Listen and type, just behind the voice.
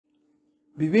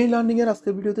BBA learning এর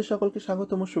আজকের ভিডিওতে সকলকে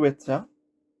স্বাগতম ও শুভেচ্ছা।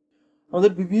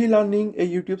 আমাদের বিবিএ লার্নিং এই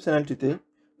ইউটিউব চ্যানেলটিতে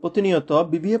প্রতিনিয়ত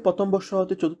বিবিএ প্রথম বর্ষ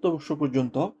হতে চতুর্থ বর্ষ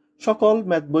পর্যন্ত সকল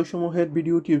ম্যাথ বইসমূহের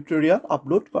ভিডিও টিউটোরিয়াল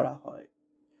আপলোড করা হয়।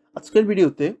 আজকের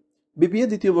ভিডিওতে বিবিএ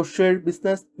দ্বিতীয় বর্ষের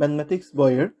বিজনেস ম্যাথমেটিক্স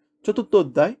বইয়ের চতুর্থ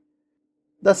অধ্যায়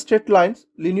the straight lines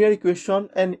linear equation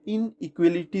and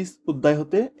inequalities অধ্যায়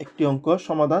হতে একটি অঙ্ক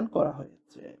সমাধান করা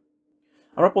হয়েছে।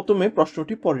 আমরা প্রথমে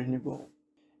প্রশ্নটি পড়ে নিব।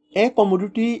 A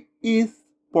commodity is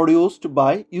produced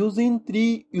by using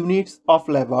 3 units of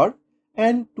labor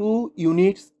and 2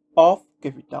 units of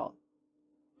capital.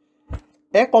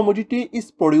 A commodity is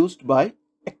produced by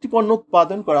একটি পণ্য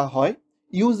উৎপাদন করা হয়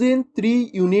using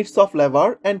 3 units of labor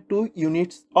and 2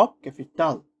 units of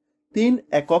capital. 3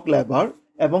 একক লেবার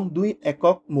এবং 2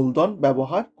 একক মূলধন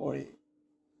ব্যবহার করে।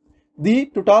 The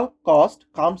total cost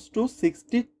comes to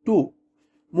 62.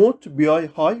 মোট ব্যয়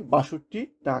হয় 62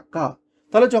 টাকা।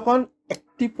 তাহলে যখন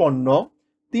একটি পণ্য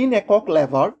 3 একক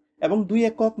লেবার এবং 2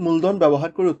 একক মূলধন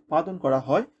ব্যবহার করে উৎপাদন করা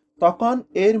হয় তখন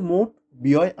এর মোট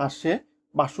ব্যয় আসে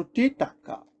 62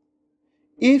 টাকা।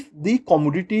 If the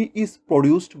commodity is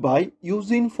produced by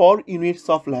using 4 units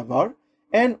of labor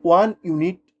and 1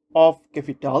 unit of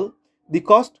capital, the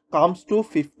cost comes to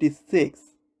 56.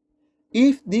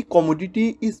 If the commodity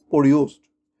is produced,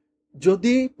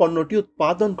 যদি পণ্যটি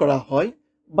উৎপাদন করা হয়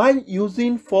by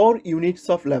using 4 units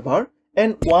of labor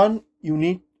and 1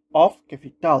 unit of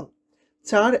capital,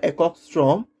 4 একক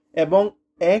শ্রম এবং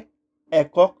 1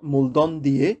 একক মূলধন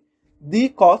দিয়ে the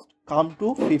cost come to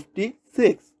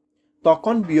 56,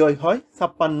 তখন ব্যয় হয়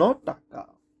 56 টাকা।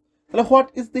 তাহলে what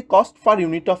is the cost per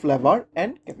unit of labor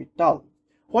and capital?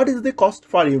 What is the cost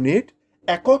per unit?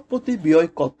 একক প্রতি ব্যয়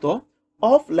কত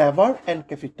of labor and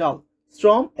capital,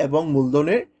 শ্রম এবং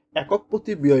মূলধনের একক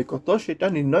প্রতি ব্যয় কত সেটা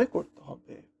নির্ণয় করতে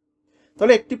হবে।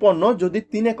 তাহলে একটি পণ্য যদি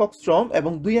 3 একক শ্রম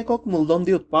এবং 2 একক মূলধন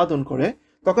দিয়ে উৎপাদন করে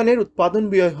তখন এর উৎপাদন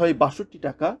ব্যয় হয় 62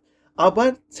 টাকা। আবার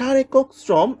 4 একক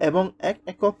শ্রম এবং 1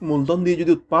 একক মূলধন দিয়ে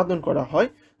যদি উৎপাদন করা হয়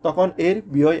তখন এর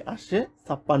ব্যয় আসে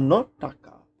 56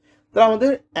 টাকা। তাহলে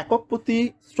আমাদের একক প্রতি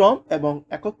শ্রম এবং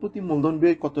একক প্রতি মূলধন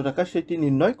ব্যয় কত টাকা সেটি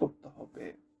নির্ণয় করতে হবে।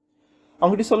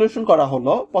 অঙ্কটি সলিউশন করা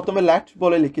হলো। প্রথমে লেট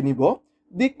বলে লিখে নিব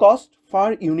the cost per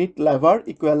unit labour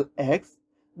equal x,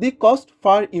 the cost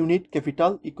per unit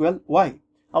capital equal y.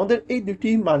 আমাদের এই দুটি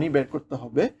মানই বের করতে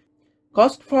হবে।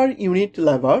 cost per unit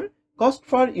labor, cost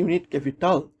per unit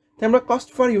capital। তাই আমরা cost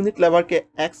per unit labor কে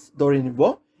x ধরে নিব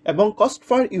এবং cost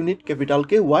per unit capital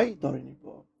কে y ধরে নিব।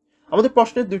 আমাদের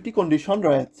প্রশ্নের দুটি কন্ডিশন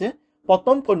রয়েছে।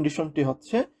 প্রথম কন্ডিশনটি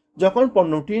হচ্ছে যখন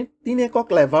পণ্যটি 3 একক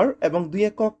লেবার এবং 2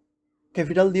 একক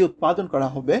ক্যাপিটাল দিয়ে উৎপাদন করা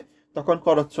হবে তখন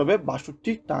খরচ হবে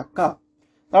 62 টাকা।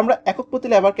 আমরা একক প্রতি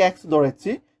লেবারকে x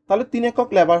ধরেছি, তাহলে 3 একক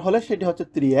লেবার হলে সেটি হচ্ছে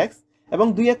 3x এবং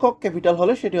 2 একক ক্যাপিটাল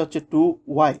হলে সেটি হচ্ছে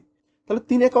 2y। তাহলে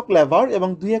 3 একক লেবার এবং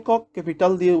 2 একক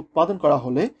ক্যাপিটাল দিয়ে উৎপাদন করা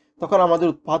হলে তখন আমাদের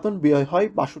উৎপাদন ব্যয় হয়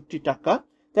 62 টাকা।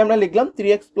 তাই আমরা লিখলাম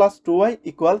 3x plus 2y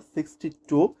equal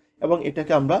 62 এবং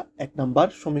এটাকে আমরা 1 নম্বর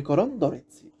সমীকরণ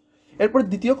ধরেছি। এরপর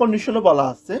দ্বিতীয় কন্ডিশনে বলা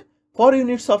আছে 4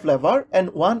 units of labor and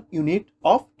 1 unit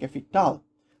of capital।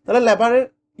 তাহলে লেবারের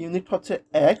ইউনিট হচ্ছে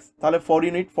x, তাহলে 4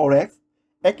 unit 4x,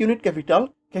 1 unit capital,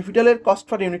 ক্যাপিটালের cost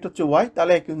per unit হচ্ছে y,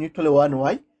 তাহলে 1 ইউনিট হলে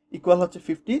 1y ইকুয়াল হচ্ছে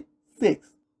 56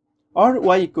 আর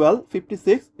y ইকুয়াল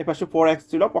 56। এপাশে 4x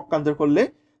ছিল, পক্ষান্তর করলে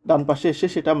ডান পাশে এসে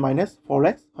সেটা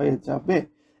 -4x হয়ে যাবে।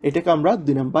 এটাকে আমরা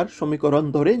 2 নম্বর সমীকরণ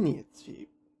ধরে নিয়েছি।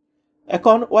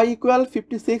 এখন y ইকুয়াল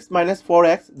 56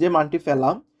 4x যে মানটি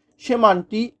পেলাম সে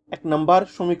মানটি 1 নম্বর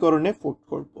সমীকরণে পুট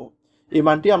করব। এই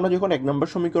মানটি আমরা যখন 1 নম্বর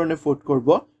সমীকরণে পুট করব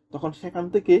তখন সেখান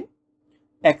থেকে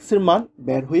x এর মান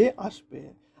বের হয়ে আসবে।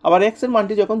 আবার x এর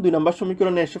মানটি যখন 2 নম্বর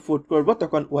সমীকরণে এসে পুট করব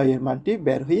তখন y এর মানটি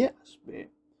বের হয়ে আসবে।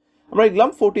 আমরা লিখলাম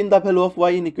 14 the value of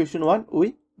y in equation 1 we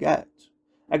get।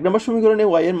 1 নম্বর সমীকরণে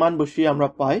y এর মান বসিয়ে আমরা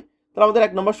পাই। তাহলে আমাদের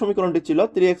 1 নম্বর সমীকরণটি ছিল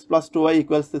 3x plus 2y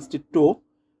equals 62।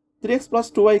 3x plus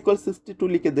 2y equals 62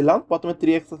 লিখে দিলাম। প্রথমে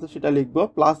 3x আছে সেটা লিখব,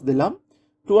 প্লাস দিলাম,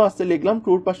 2 আছে লিখলাম,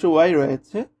 2 এর পাশে y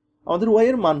রয়েছে। আমাদের y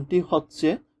এর মানটি হচ্ছে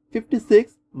 56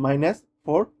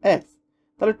 4x।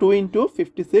 তাহলে 2 into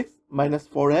 56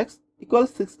 4x equal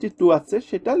 62 আছে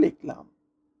সেটা লিখলাম।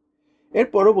 এর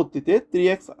পরবর্তীতে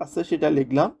 3x আছে সেটা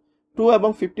লিখলাম, 2 এবং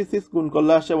 56 গুণ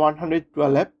করলে আসে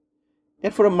 112।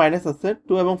 এরপরে মাইনাস আছে,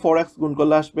 2 এবং 4x গুণ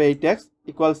করলে আসবে 8x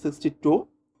equal 62।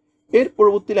 এর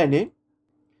পরবর্তী লাইনে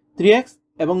 3x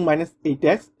এবং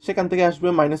 -8x, সেখান থেকে আসবে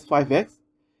 -5x।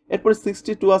 এরপরে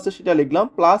 62 আছে সেটা লিখলাম,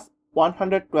 প্লাস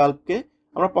 112 কে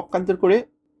আমরা পক্ষান্তর করে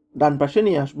ডান পাশে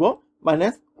নিয়ে আসবো,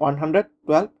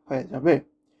 -112 হয়ে যাবে।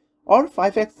 और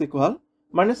 5x ইকুয়াল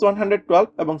 -112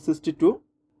 এবং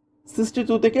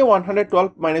 62 থেকে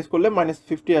 112 মাইনাস করলে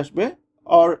 -50 আসবে।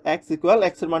 और x ইকুয়াল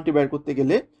x এর মানটি বের করতে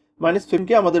গেলে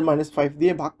 -15 আমাদের -5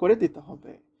 দিয়ে ভাগ করে দিতে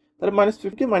হবে। তাহলে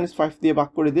 -50 -5 দিয়ে ভাগ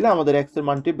করে দিলে আমাদের x এর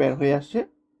মানটি বের হয়ে আসে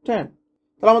 10।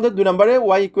 তাহলে আমাদের 2 নম্বরে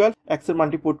y ইকুয়াল x এর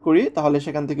মানটি পুট করি, তাহলে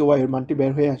সেখান থেকে y এর মানটি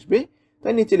বের হয়ে আসবে।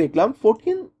 তাই নিচে লিখলাম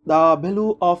 14 the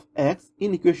value of x in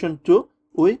equation 2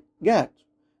 we get।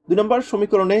 2 নম্বর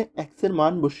সমীকরণে x এর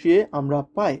মান বসিয়ে আমরা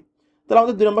পাই। তাহলে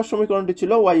আমাদের 2 নম্বর সমীকরণটি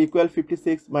ছিল y ইকুয়াল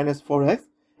 56 - 4x।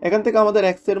 এখান থেকে আমাদের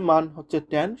x এর মান হচ্ছে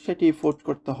 10, সেটি পুট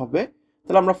করতে হবে।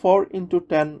 তাহলে আমরা 4 ×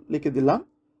 10 লিখে দিলাম।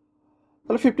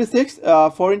 তাহলে 56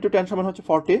 4 × 10 সমান হচ্ছে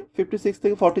 40। 56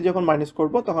 থেকে 40 যখন মাইনাস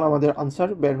করব তখন আমাদের আনসার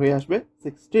বের হয়ে আসবে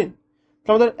 16।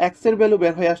 তাহলে আমাদের x এর ভ্যালু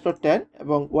বের হয়ে আসলো 10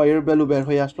 এবং y এর ভ্যালু বের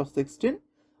হয়ে আসলো 16।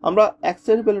 আমরা x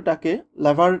এর ভ্যালুটাকে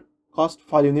লেবার কস্ট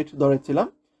পার ইউনিট ধরেছিলাম।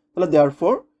 তাহলে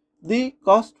therefore the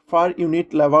cost per unit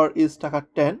labour is টাকা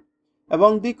 10 এবং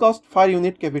the cost per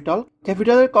unit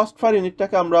ক্যাপিটালের cost per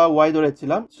ইউনিটটাকে আমরা y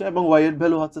ধরেছিলাম এবং y এর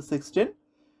ভ্যালু হচ্ছে 16।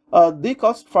 The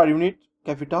cost per unit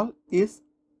capital is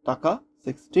টাকা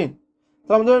 16।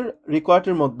 তাহলে আমাদের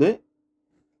রিকোয়ার্ডের মধ্যে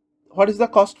what is the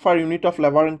cost per unit of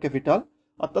labour and capital,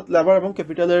 অর্থাৎ লেবার এবং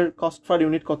ক্যাপিটালের কস্ট পার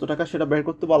ইউনিট কত টাকা সেটা বের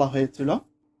করতে বলা হয়েছিল।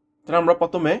 তাহলে আমরা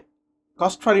প্রথমে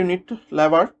কস্ট পার ইউনিট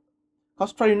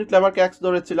লেবারকে x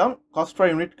ধরেছিলাম, কস্ট পার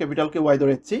ইউনিট ক্যাপিটালকে y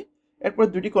ধরেছি। এরপরে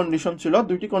দুটি কন্ডিশন ছিল,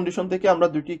 দুইটি কন্ডিশন থেকে আমরা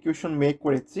দুইটি ইকুয়েশন মেক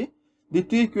করেছি।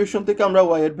 দ্বিতীয় ইকুয়েশন থেকে আমরা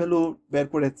y এর ভ্যালু বের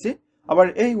করেছি। আবার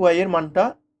এই y এর মানটা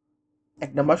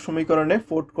 1 নম্বর সমীকরণে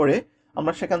পুট করে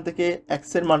আমরা সেখান থেকে x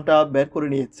এর মানটা বের করে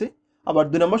নিয়েছি। আবার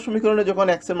 2 নম্বর সমীকরণে যখন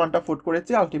x এর মানটা পুট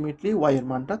করেছি আলটিমেটলি y এর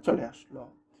মানটা চলে আসলো।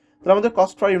 তাহলে আমাদের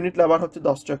কস্ট পার ইউনিট লেবার হচ্ছে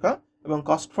 10 টাকা এবং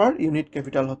কস্ট পার ইউনিট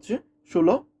ক্যাপিটাল হচ্ছে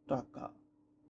 16 টাকা।